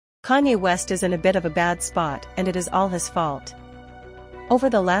Kanye West is in a bit of a bad spot and it is all his fault. Over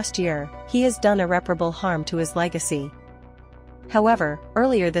the last year, he has done irreparable harm to his legacy. However,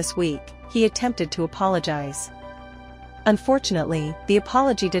 earlier this week, he attempted to apologize. Unfortunately, the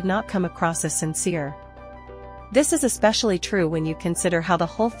apology did not come across as sincere. This is especially true when you consider how the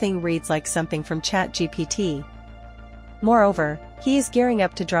whole thing reads like something from ChatGPT. Moreover, he is gearing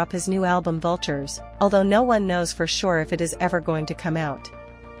up to drop his new album Vultures, although no one knows for sure if it is ever going to come out.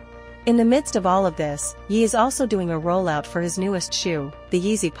 In the midst of all of this, Ye is also doing a rollout for his newest shoe, the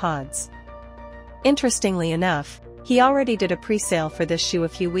Yeezy Pods. Interestingly enough, he already did a pre-sale for this shoe a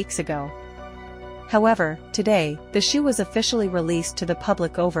few weeks ago. However, today, the shoe was officially released to the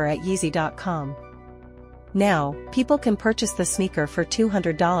public over at Yeezy.com. Now, people can purchase the sneaker for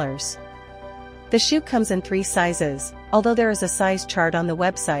 $200. The shoe comes in 3 sizes, although there is a size chart on the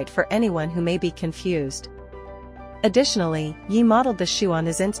website for anyone who may be confused. Additionally, Ye modeled the shoe on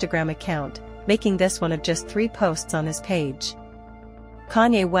his Instagram account, making this one of just 3 posts on his page.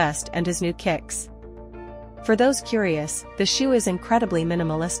 Kanye West and his new kicks. For those curious, the shoe is incredibly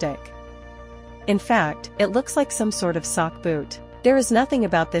minimalistic. In fact, it looks like some sort of sock boot. There is nothing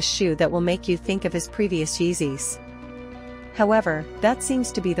about this shoe that will make you think of his previous Yeezys. However, that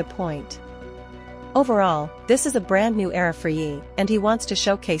seems to be the point. Overall, this is a brand new era for Ye, and he wants to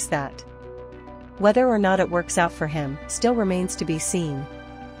showcase that. Whether or not it works out for him still remains to be seen.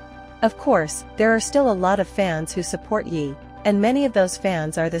 Of course, there are still a lot of fans who support Ye, and many of those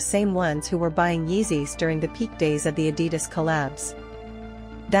fans are the same ones who were buying Yeezys during the peak days of the Adidas collabs.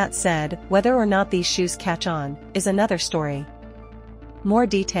 That said, whether or not these shoes catch on is another story. More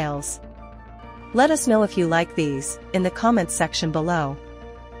details. Let us know if you like these in the comments section below.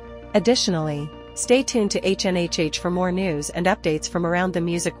 Additionally, stay tuned to HNHH for more news and updates from around the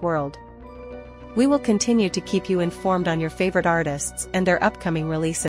music world. We will continue to keep you informed on your favorite artists and their upcoming releases.